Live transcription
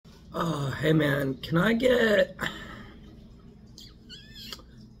Oh, hey man, can I get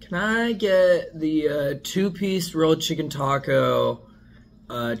the two-piece rolled chicken taco,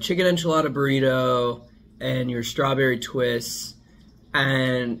 chicken enchilada burrito, and your strawberry twists,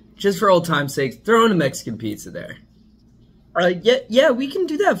 and just for old time's sake, throw in a Mexican pizza there. Yeah, we can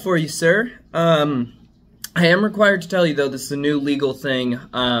do that for you, sir. I am required to tell you though, this is a new legal thing.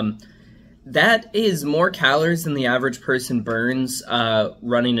 That is more calories than the average person burns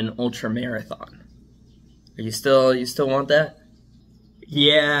running an ultra marathon. Are you still want that?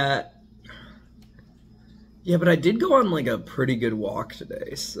 Yeah. Yeah, but I did go on like a pretty good walk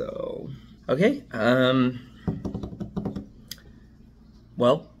today, so okay.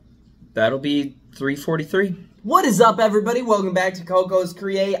 Well, that'll be $3.43. What is up, everybody? Welcome back to Coco's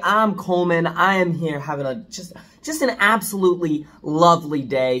Create. I'm Coleman. I am here having a just an absolutely lovely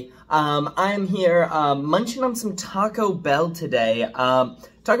day. I am here munching on some Taco Bell today.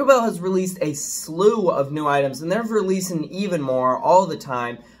 Taco Bell has released a slew of new items, and they're releasing even more all the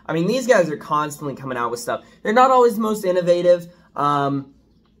time. I mean, these guys are constantly coming out with stuff. They're not always the most innovative,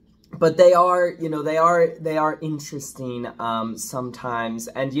 but they are, you know, they are interesting sometimes,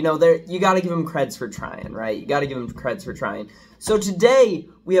 and you know, you got to give them creds for trying, right? You got to give them creds for trying. So today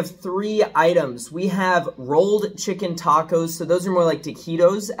we have 3 items. We have rolled chicken tacos. So those are more like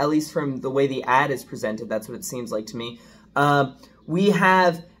taquitos, at least from the way the ad is presented. That's what it seems like to me. We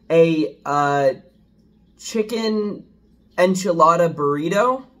have a chicken enchilada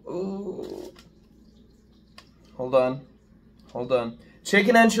burrito. Ooh. Hold on.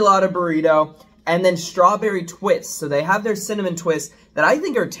 Chicken enchilada burrito, and then strawberry twists. So they have their cinnamon twists that I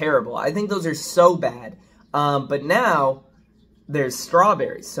think are terrible. I think those are so bad. But now there's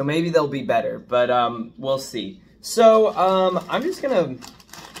strawberries, so maybe they'll be better. But we'll see. So I'm just gonna.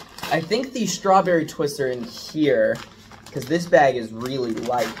 I think the strawberry twists are in here because this bag is really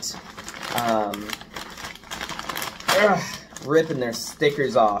light. Ripping their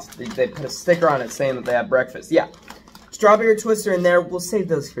stickers off. They put a sticker on it saying that they have breakfast. Yeah. Strawberry twister in there. We'll save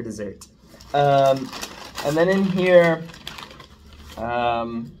those for dessert. And then in here,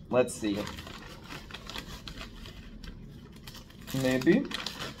 let's see. Maybe.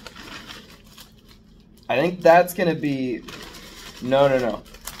 I think that's gonna be, no.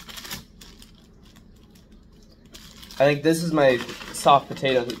 I think this is my soft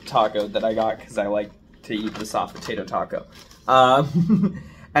potato taco that I got because I like to eat the soft potato taco. And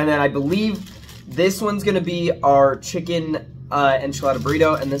then I believe this one's gonna be our chicken enchilada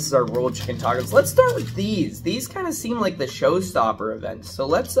burrito, and this is our rolled chicken tacos. Let's start with these. These kind of seem like the showstopper event. So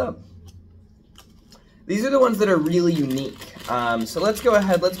let's, these are the ones that are really unique. So let's go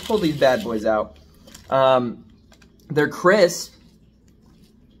ahead, let's pull these bad boys out. They're crisp.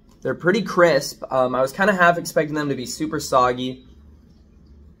 They're pretty crisp. I was kind of half expecting them to be super soggy.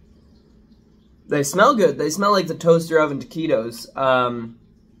 They smell good. They smell like the toaster oven taquitos.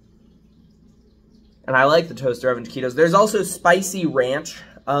 And I like the toaster oven taquitos. There's also spicy ranch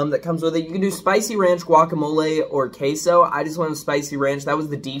that comes with it. You can do spicy ranch, guacamole, or queso. I just went with spicy ranch. That was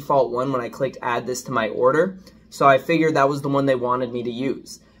the default one when I clicked add this to my order. So I figured that was the one they wanted me to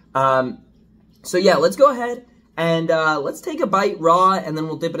use. So yeah, let's go ahead and let's take a bite raw, and then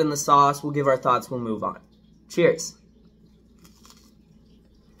we'll dip it in the sauce. We'll give our thoughts. We'll move on. Cheers.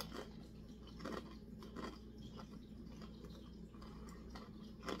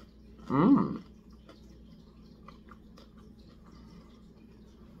 Mmm.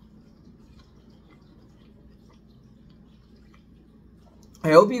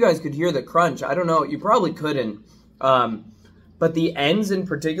 I hope you guys could hear the crunch. I don't know, you probably couldn't. But the ends in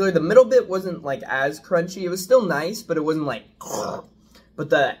particular, the middle bit wasn't like as crunchy. It was still nice, but it wasn't like, but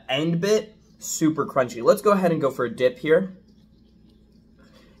the end bit, super crunchy. Let's go ahead and go for a dip here.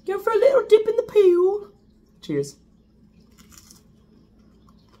 Go for a little dip in the pool. Cheers.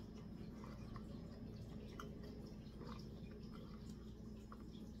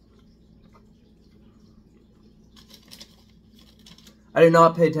 I did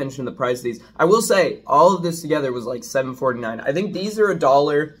not pay attention to the price of these. I will say, all of this together was like $7.49. I think these are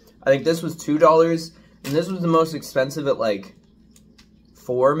 $1. I think this was $2. And this was the most expensive at like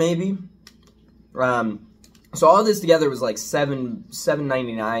 $4 maybe. So all of this together was like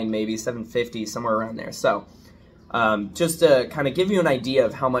 $7.99 maybe, $7.50, somewhere around there. So just to kind of give you an idea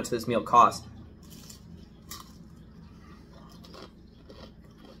of how much this meal cost.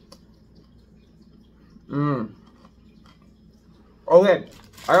 Okay,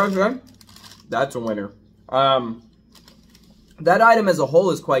 I understand. That's a winner. That item as a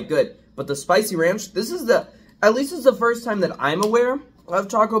whole is quite good, but the spicy ranch, this is at least it's the first time that I'm aware of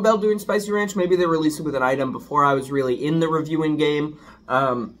Taco Bell doing spicy ranch. Maybe they released it with an item before I was really in the reviewing game.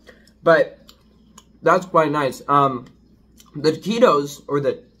 but that's quite nice. The taquitos, or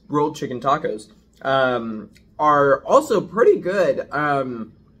the rolled chicken tacos, are also pretty good.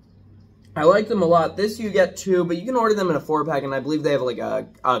 I like them a lot. This you get 2, but you can order them in a 4-pack, and I believe they have like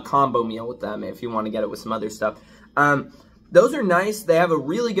a combo meal with them if you want to get it with some other stuff. Those are nice. They have a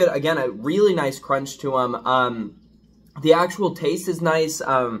really good, again, a really nice crunch to them. The actual taste is nice.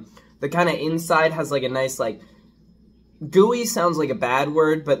 The kind of inside has like a nice, like, gooey sounds like a bad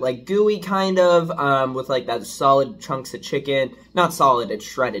word, but like gooey kind of, with like that solid chunks of chicken. Not solid, it's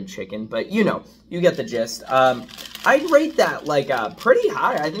shredded chicken, but you know, you get the gist. I'd rate that like pretty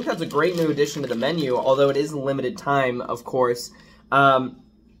high. I think that's a great new addition to the menu, although it is a limited time, of course. And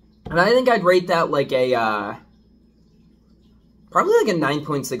I think I'd rate that like a, probably like a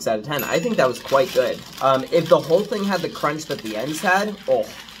 9.6 out of 10. I think that was quite good. If the whole thing had the crunch that the ends had, oh,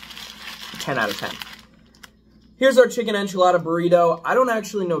 10 out of 10. Here's our chicken enchilada burrito. I don't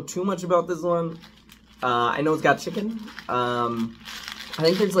actually know too much about this one. I know it's got chicken. I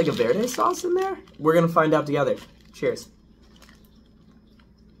think there's like a verde sauce in there. We're gonna find out together. Cheers.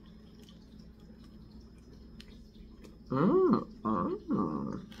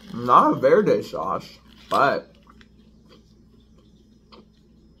 Not a verde sauce, but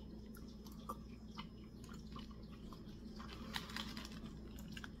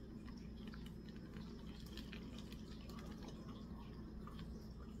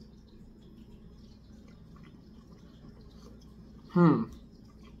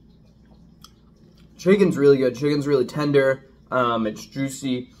chicken's really good. Chicken's really tender. It's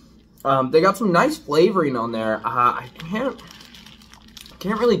juicy. They got some nice flavoring on there. I can't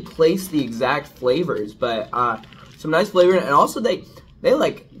really place the exact flavors, but some nice flavoring, and also they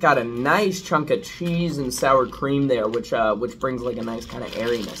like got a nice chunk of cheese and sour cream there, which brings like a nice kind of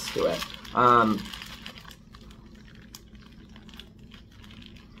airiness to it.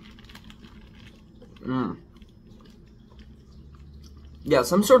 Yeah,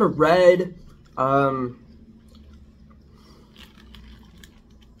 some sort of red, kind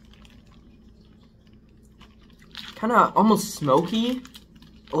of almost smoky,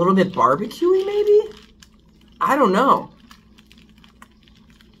 a little bit barbecue-y maybe? I don't know.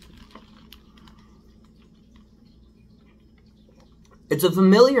 It's a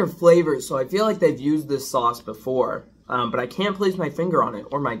familiar flavor, so I feel like they've used this sauce before, but I can't place my finger on it,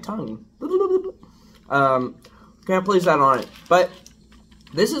 or my tongue. Can't place that on it, but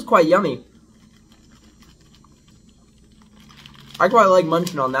this is quite yummy. I quite like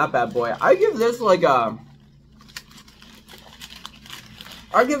munching on that bad boy. I give this like a...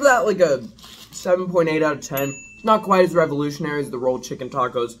 I give that like a 7.8 out of 10. Not quite as revolutionary as the rolled chicken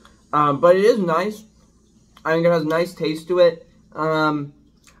tacos, but it is nice. I think it has a nice taste to it. I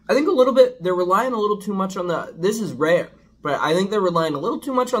think a little bit, they're relying a little too much on the... This is rare, but I think they're relying a little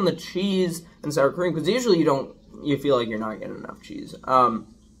too much on the cheese and sour cream, because usually you feel like you're not getting enough cheese. I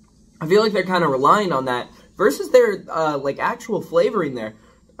feel like they're kind of relying on that versus their like actual flavoring there,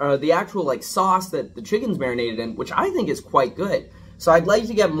 the actual like sauce that the chicken's marinated in, which I think is quite good. So I'd like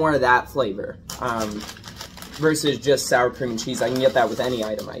to get more of that flavor versus just sour cream and cheese. I can get that with any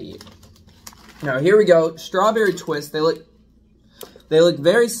item I eat. Now here we go, strawberry twist. They look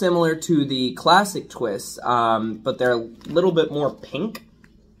very similar to the classic twists, but they're a little bit more pink.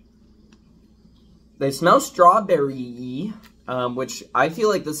 They smell strawberry-y, which I feel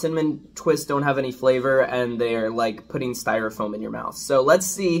like the cinnamon twists don't have any flavor, and they're like putting styrofoam in your mouth. So let's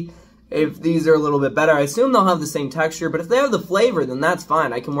see if these are a little bit better. I assume they'll have the same texture, but if they have the flavor, then that's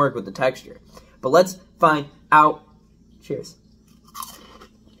fine. I can work with the texture. But let's find out. Cheers.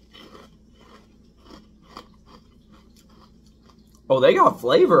 Oh, they got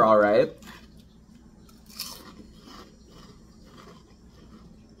flavor, all right.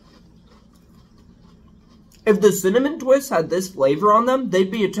 If the cinnamon twists had this flavor on them, they'd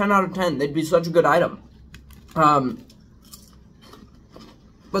be a 10 out of 10. They'd be such a good item. But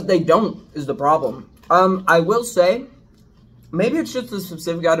they don't, is the problem. I will say, maybe it's just the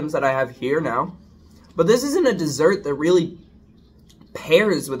specific items that I have here now, but this isn't a dessert that really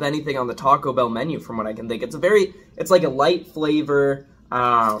pairs with anything on the Taco Bell menu from what I can think. It's like a light flavor.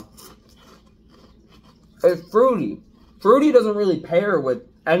 It's fruity. Fruity doesn't really pair with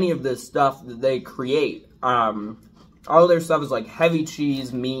any of this stuff that they create. All their stuff is like heavy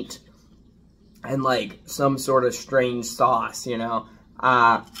cheese, meat, and like some sort of strange sauce, you know.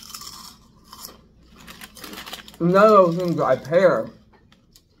 None of those things I pair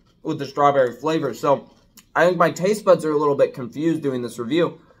with the strawberry flavor. So I think my taste buds are a little bit confused doing this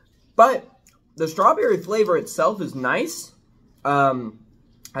review. But the strawberry flavor itself is nice. I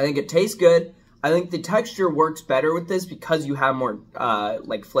think it tastes good. I think the texture works better with this because you have more,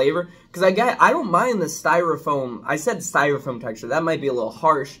 like, flavor. Because I don't mind the styrofoam. I said styrofoam texture. That might be a little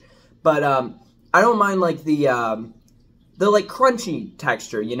harsh. But, I don't mind, like, the like, crunchy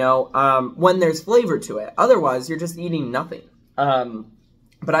texture, you know, when there's flavor to it. Otherwise, you're just eating nothing.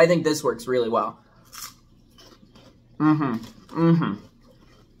 But I think this works really well. So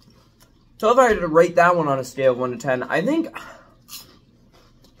if I had to rate that one on a scale of 1 to 10, I think...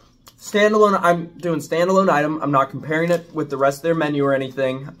 Standalone, I'm doing standalone item. I'm not comparing it with the rest of their menu or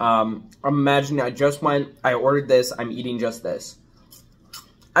anything. I'm imagining I ordered this, I'm eating just this.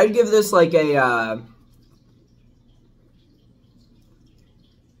 I'd give this like a, I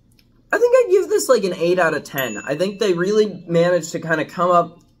think I'd give this like an 8 out of 10. I think they really managed to kind of come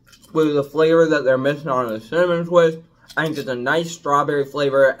up with the flavor that they're missing on the cinnamon twist. I think it's a nice strawberry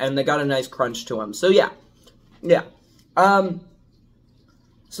flavor, and they got a nice crunch to them. So yeah.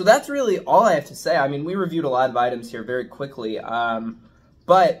 So that's really all I have to say. I mean, we reviewed a lot of items here very quickly,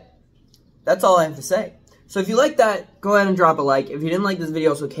 but that's all I have to say. So if you like that, go ahead and drop a like. If you didn't like this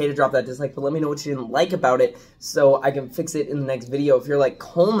video, it's okay to drop that dislike, but let me know what you didn't like about it so I can fix it in the next video. If you're like,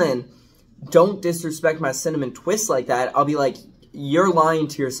 Coleman, don't disrespect my cinnamon twist like that, I'll be like, you're lying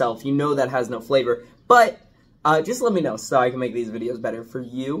to yourself. You know that has no flavor. But just let me know so I can make these videos better for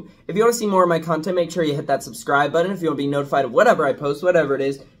you. If you want to see more of my content, make sure you hit that subscribe button. If you want to be notified of whatever I post, whatever it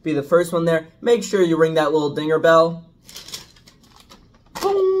is, be the first one there. Make sure you ring that little dinger bell.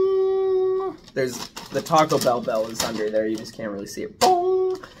 Boom. There's the Taco Bell bell is under there. You just can't really see it.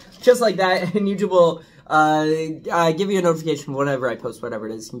 Boom. Just like that, and YouTube will give you a notification whenever I post whatever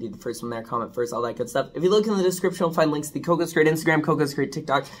it is. You can be the first one there, comment first, all that good stuff. If you look in the description, you'll find links to the Coco's Crate Instagram, Coco's Crate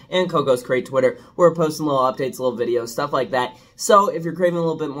TikTok, and Coco's Crate Twitter, where we're posting little updates, little videos, stuff like that. So if you're craving a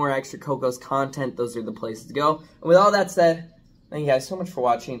little bit more extra Coco's content, those are the places to go. And with all that said, thank you guys so much for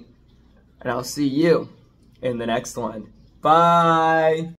watching, and I'll see you in the next one. Bye!